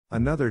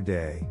Another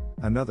day,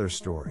 another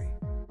story.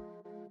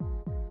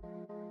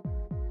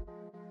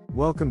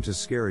 Welcome to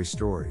Scary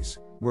Stories,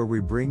 where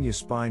we bring you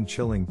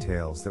spine-chilling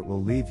tales that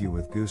will leave you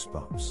with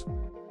goosebumps.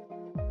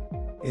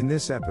 In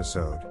this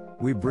episode,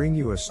 we bring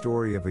you a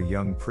story of a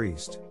young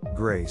priest,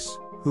 Grace,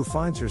 who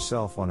finds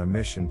herself on a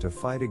mission to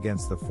fight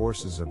against the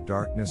forces of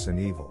darkness and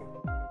evil.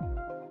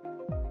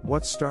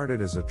 What started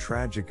as a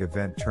tragic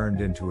event turned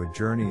into a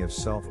journey of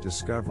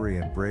self-discovery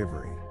and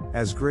bravery,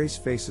 as Grace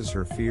faces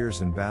her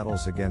fears and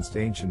battles against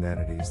ancient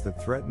entities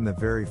that threaten the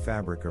very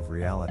fabric of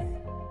reality.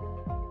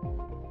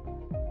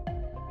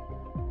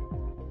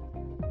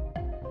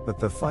 But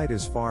the fight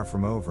is far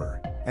from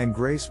over, and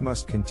Grace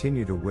must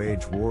continue to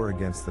wage war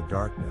against the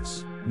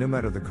darkness, no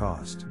matter the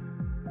cost.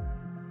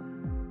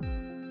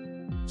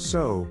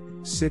 So,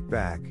 sit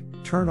back,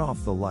 turn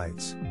off the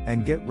lights,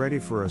 and get ready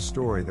for a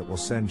story that will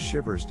send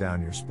shivers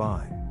down your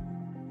spine.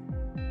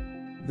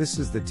 This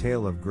is the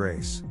tale of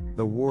Grace,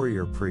 the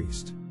warrior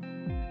priest.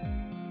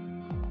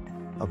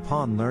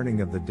 Upon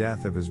learning of the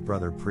death of his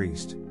brother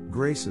priest,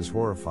 Grace is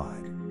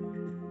horrified.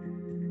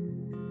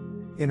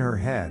 In her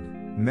head,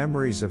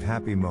 memories of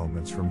happy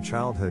moments from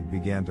childhood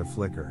began to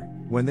flicker,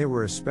 when they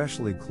were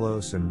especially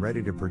close and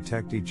ready to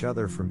protect each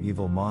other from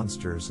evil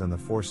monsters and the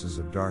forces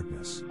of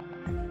darkness.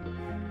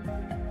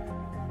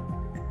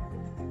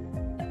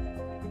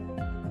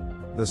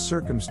 The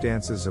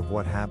circumstances of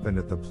what happened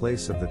at the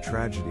place of the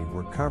tragedy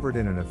were covered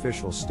in an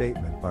official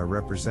statement by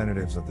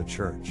representatives of the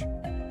church.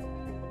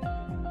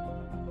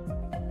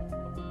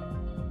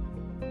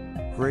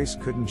 Grace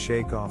couldn't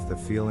shake off the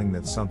feeling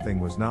that something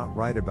was not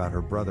right about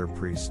her brother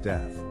priest's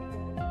death.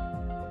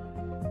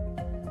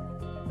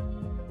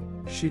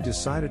 She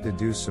decided to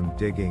do some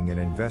digging and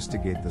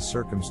investigate the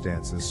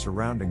circumstances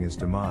surrounding his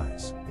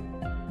demise.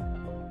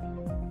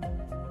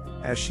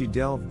 As she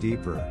delved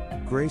deeper,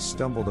 Grace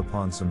stumbled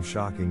upon some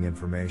shocking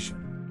information.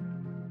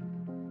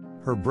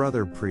 Her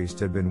brother priest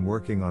had been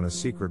working on a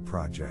secret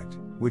project,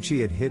 which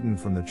he had hidden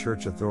from the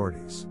church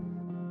authorities.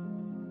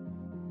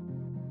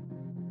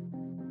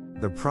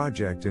 The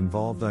project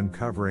involved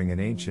uncovering an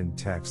ancient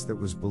text that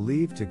was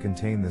believed to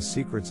contain the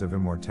secrets of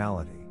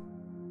immortality.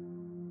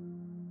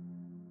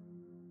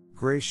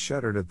 Grace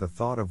shuddered at the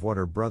thought of what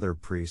her brother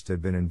priest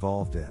had been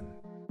involved in.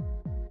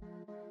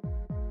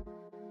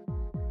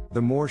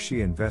 The more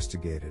she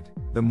investigated,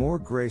 the more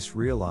Grace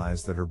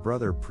realized that her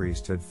brother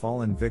priest had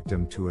fallen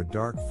victim to a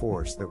dark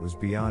force that was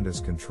beyond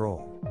his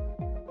control.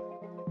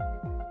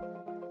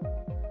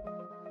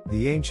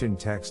 The ancient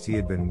text he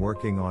had been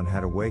working on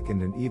had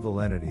awakened an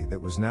evil entity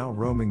that was now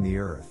roaming the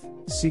earth,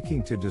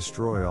 seeking to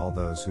destroy all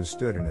those who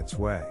stood in its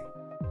way.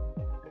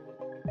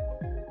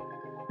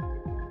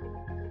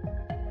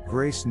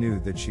 Grace knew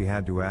that she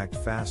had to act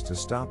fast to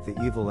stop the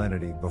evil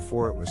entity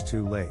before it was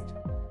too late.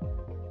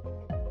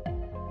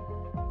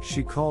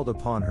 She called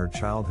upon her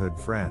childhood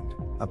friend,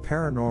 a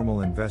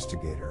paranormal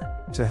investigator,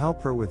 to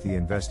help her with the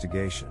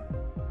investigation.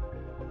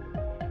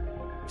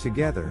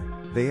 Together,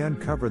 they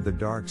uncovered the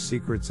dark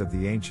secrets of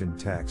the ancient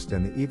text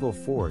and the evil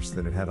force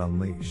that it had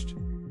unleashed.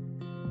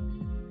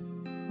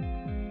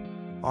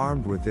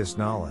 Armed with this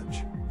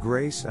knowledge,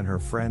 Grace and her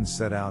friends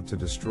set out to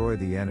destroy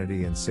the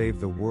entity and save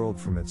the world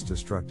from its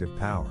destructive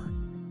power.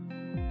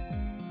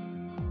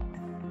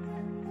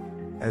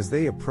 As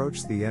they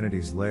approached the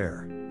entity's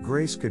lair,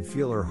 Grace could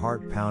feel her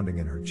heart pounding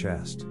in her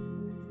chest.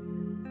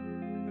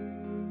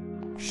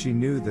 She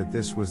knew that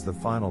this was the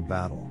final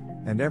battle,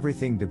 and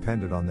everything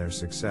depended on their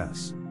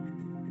success.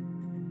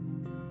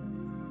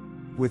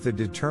 With a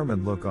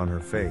determined look on her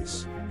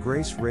face,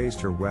 Grace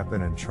raised her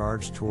weapon and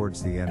charged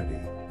towards the entity,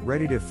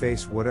 ready to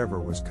face whatever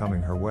was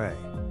coming her way.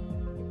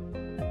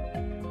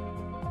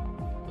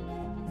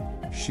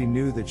 She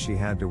knew that she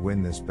had to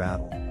win this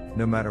battle,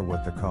 no matter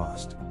what the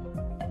cost.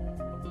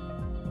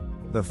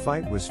 The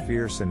fight was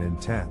fierce and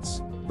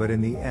intense, but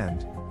in the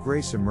end,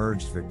 Grace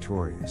emerged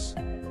victorious.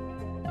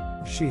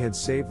 She had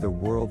saved the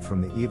world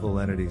from the evil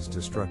entity's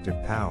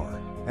destructive power,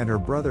 and her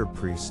brother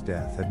priest's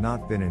death had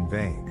not been in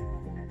vain.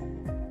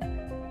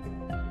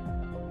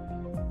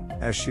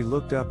 As she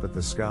looked up at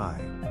the sky,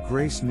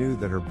 Grace knew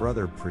that her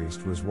brother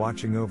priest was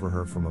watching over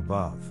her from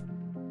above.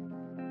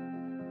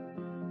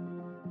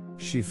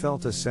 She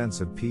felt a sense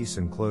of peace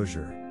and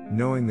closure,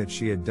 knowing that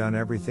she had done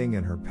everything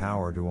in her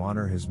power to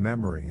honor his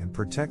memory and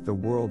protect the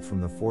world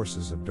from the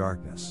forces of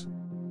darkness.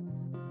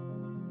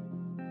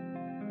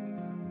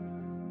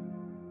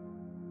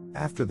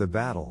 After the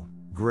battle,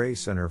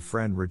 Grace and her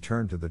friend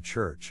returned to the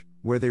church,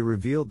 where they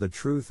revealed the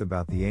truth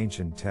about the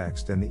ancient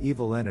text and the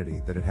evil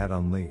entity that it had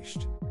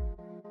unleashed.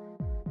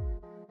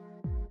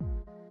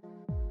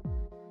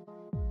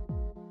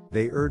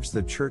 They urged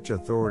the church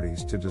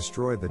authorities to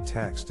destroy the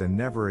text and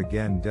never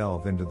again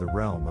delve into the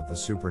realm of the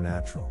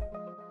supernatural.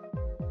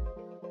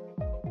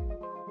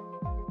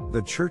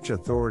 The church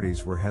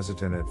authorities were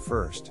hesitant at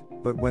first,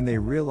 but when they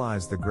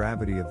realized the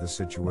gravity of the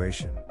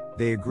situation,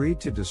 they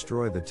agreed to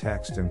destroy the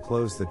text and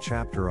close the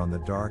chapter on the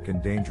dark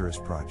and dangerous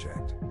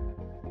project.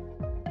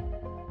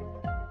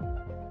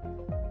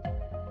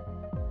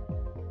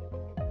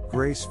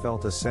 Grace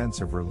felt a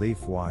sense of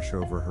relief wash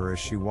over her as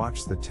she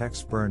watched the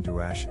text burn to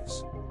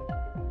ashes.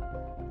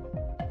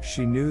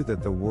 She knew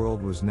that the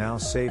world was now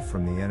safe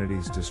from the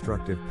entity's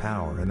destructive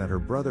power and that her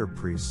brother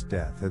priest's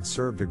death had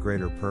served a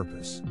greater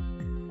purpose.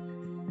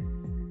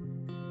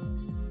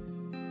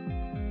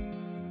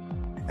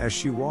 As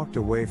she walked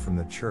away from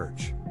the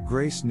church,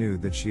 Grace knew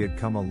that she had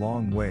come a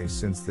long way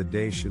since the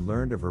day she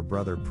learned of her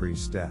brother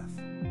priest's death.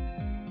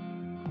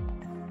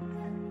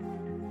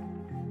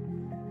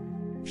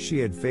 She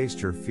had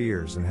faced her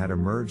fears and had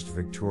emerged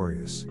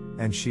victorious,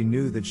 and she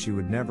knew that she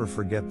would never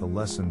forget the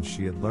lessons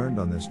she had learned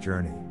on this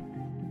journey.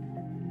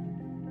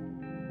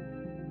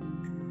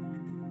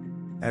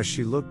 As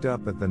she looked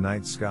up at the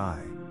night sky,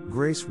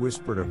 Grace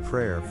whispered a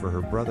prayer for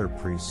her brother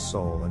priest's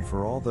soul and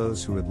for all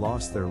those who had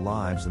lost their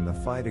lives in the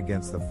fight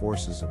against the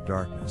forces of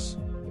darkness.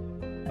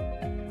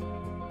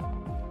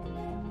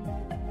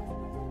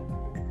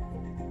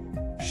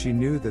 She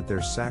knew that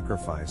their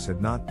sacrifice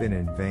had not been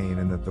in vain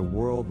and that the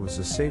world was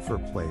a safer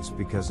place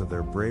because of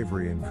their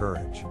bravery and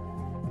courage.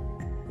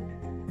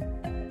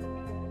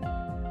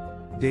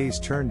 Days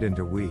turned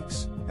into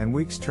weeks, and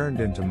weeks turned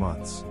into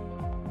months.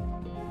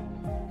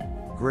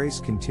 Grace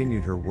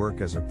continued her work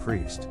as a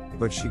priest,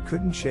 but she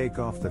couldn't shake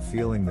off the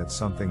feeling that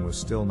something was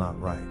still not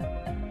right.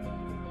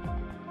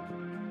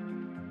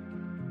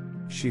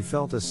 She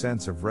felt a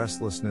sense of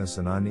restlessness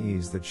and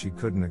unease that she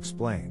couldn't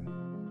explain.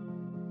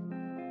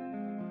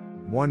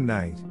 One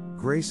night,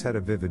 Grace had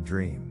a vivid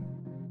dream.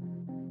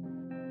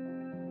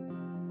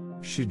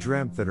 She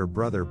dreamt that her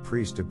brother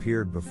priest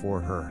appeared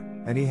before her,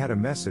 and he had a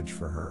message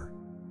for her.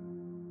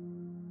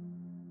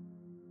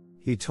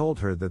 He told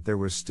her that there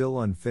was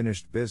still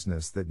unfinished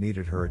business that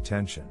needed her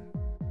attention.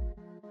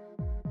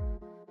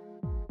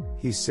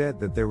 He said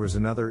that there was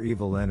another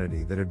evil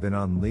entity that had been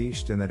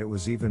unleashed and that it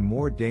was even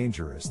more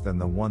dangerous than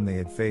the one they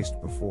had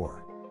faced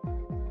before.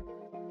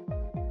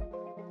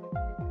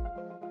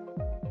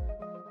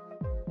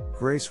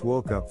 Grace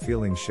woke up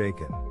feeling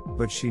shaken,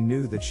 but she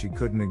knew that she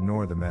couldn't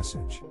ignore the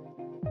message.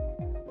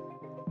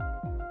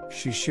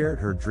 She shared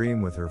her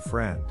dream with her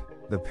friend,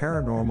 the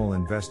paranormal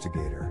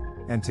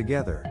investigator, and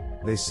together,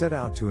 they set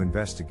out to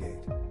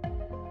investigate.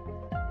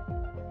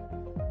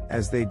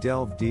 As they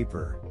delved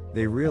deeper,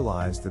 they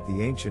realized that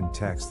the ancient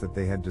text that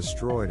they had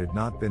destroyed had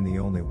not been the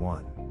only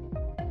one.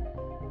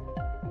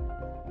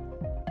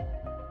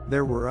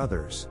 There were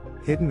others,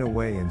 hidden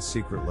away in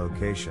secret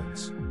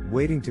locations,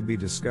 waiting to be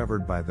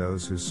discovered by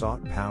those who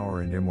sought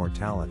power and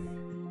immortality.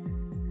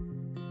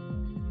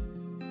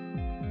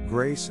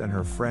 Grace and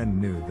her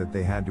friend knew that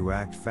they had to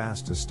act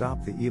fast to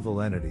stop the evil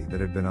entity that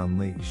had been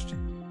unleashed.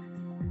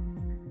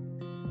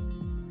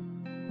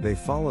 They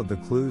followed the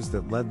clues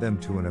that led them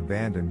to an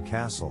abandoned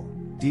castle,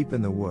 deep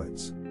in the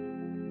woods.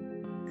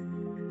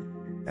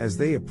 As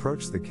they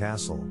approached the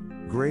castle,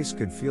 Grace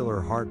could feel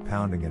her heart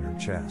pounding in her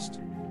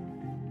chest.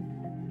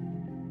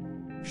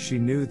 She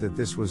knew that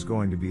this was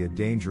going to be a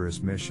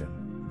dangerous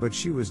mission, but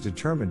she was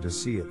determined to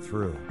see it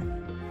through.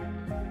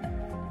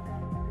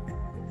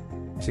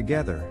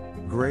 Together,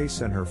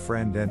 Grace and her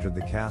friend entered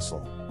the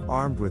castle,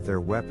 armed with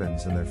their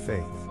weapons and their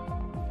faith.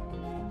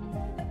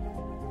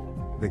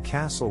 The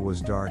castle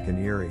was dark and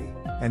eerie,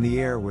 and the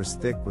air was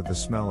thick with the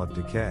smell of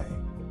decay.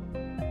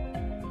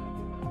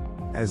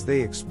 As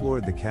they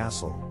explored the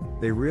castle,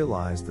 they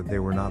realized that they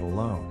were not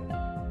alone.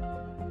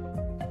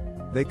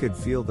 They could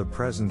feel the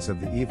presence of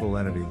the evil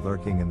entity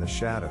lurking in the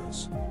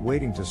shadows,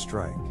 waiting to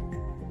strike.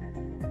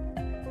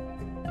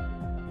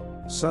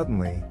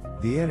 Suddenly,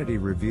 the entity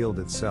revealed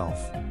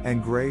itself,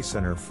 and Grace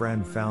and her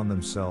friend found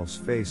themselves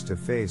face to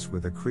face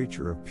with a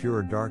creature of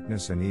pure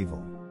darkness and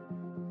evil.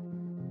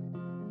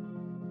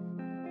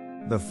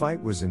 The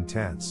fight was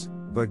intense,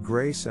 but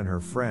Grace and her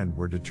friend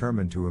were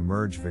determined to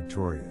emerge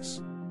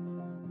victorious.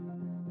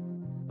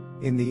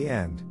 In the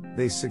end,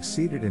 they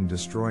succeeded in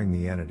destroying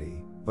the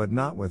entity, but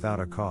not without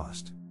a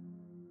cost.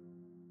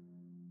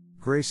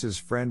 Grace's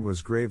friend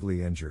was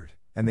gravely injured,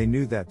 and they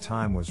knew that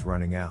time was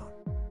running out.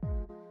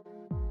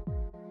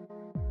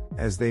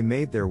 As they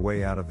made their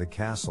way out of the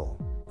castle,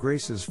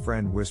 Grace's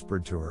friend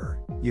whispered to her,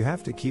 "You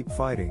have to keep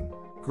fighting,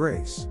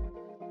 Grace.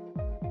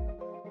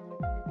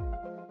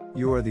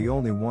 You are the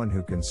only one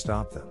who can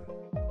stop them."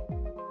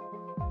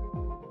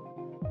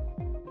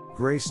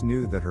 Grace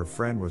knew that her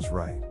friend was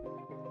right.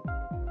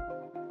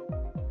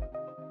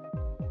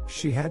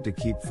 She had to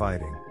keep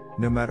fighting,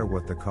 no matter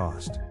what the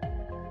cost.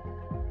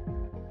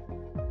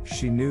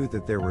 She knew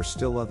that there were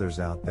still others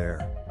out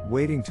there,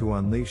 waiting to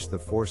unleash the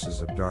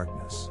forces of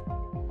darkness.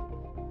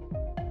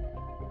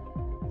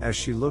 As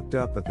she looked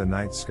up at the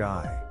night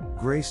sky,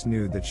 Grace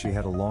knew that she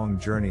had a long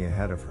journey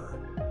ahead of her.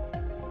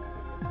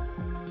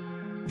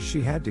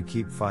 She had to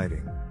keep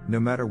fighting,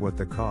 no matter what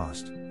the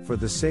cost, for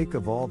the sake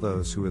of all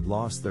those who had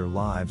lost their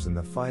lives in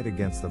the fight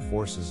against the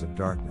forces of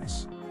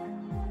darkness.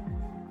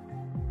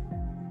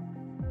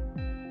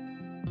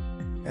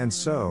 And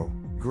so,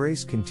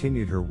 Grace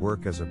continued her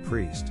work as a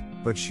priest,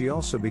 but she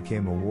also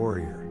became a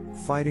warrior,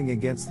 fighting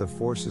against the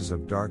forces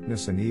of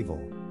darkness and evil,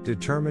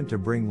 determined to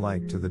bring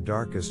light to the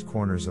darkest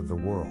corners of the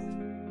world.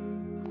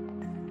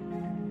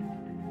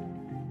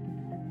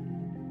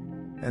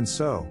 And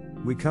so,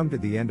 we come to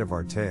the end of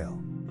our tale.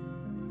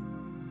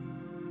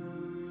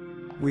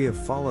 We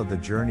have followed the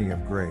journey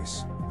of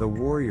Grace, the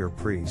warrior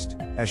priest,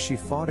 as she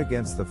fought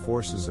against the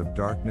forces of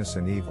darkness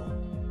and evil.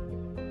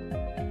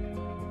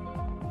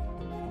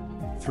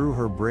 Through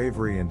her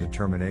bravery and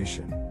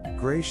determination,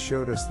 Grace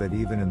showed us that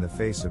even in the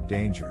face of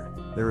danger,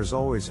 there is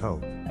always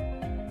hope.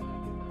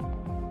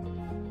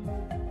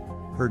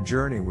 Her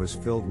journey was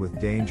filled with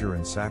danger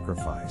and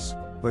sacrifice,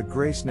 but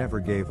Grace never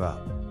gave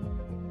up.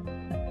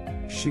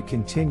 She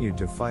continued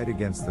to fight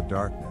against the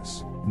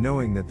darkness,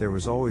 knowing that there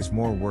was always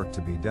more work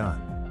to be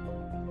done.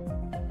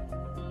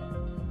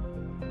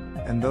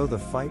 And though the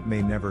fight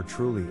may never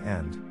truly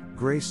end,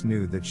 Grace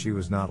knew that she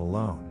was not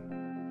alone.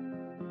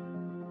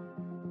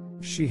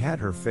 She had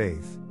her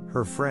faith,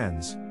 her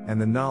friends, and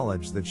the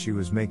knowledge that she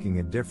was making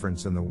a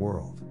difference in the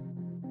world.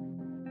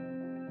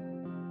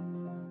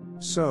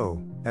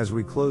 So, as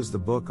we close the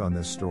book on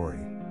this story,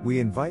 we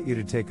invite you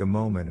to take a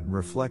moment and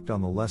reflect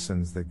on the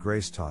lessons that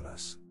Grace taught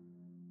us.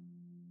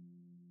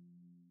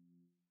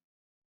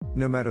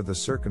 No matter the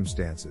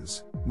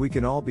circumstances, we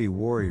can all be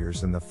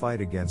warriors in the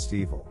fight against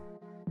evil.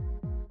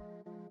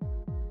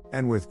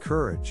 And with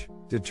courage,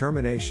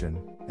 determination,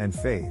 and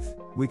faith,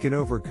 we can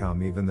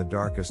overcome even the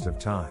darkest of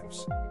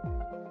times.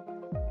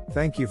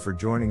 Thank you for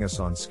joining us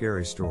on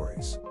Scary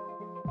Stories.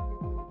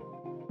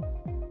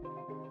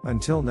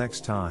 Until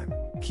next time,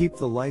 keep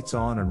the lights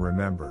on and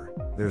remember,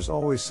 there's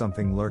always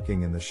something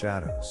lurking in the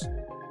shadows.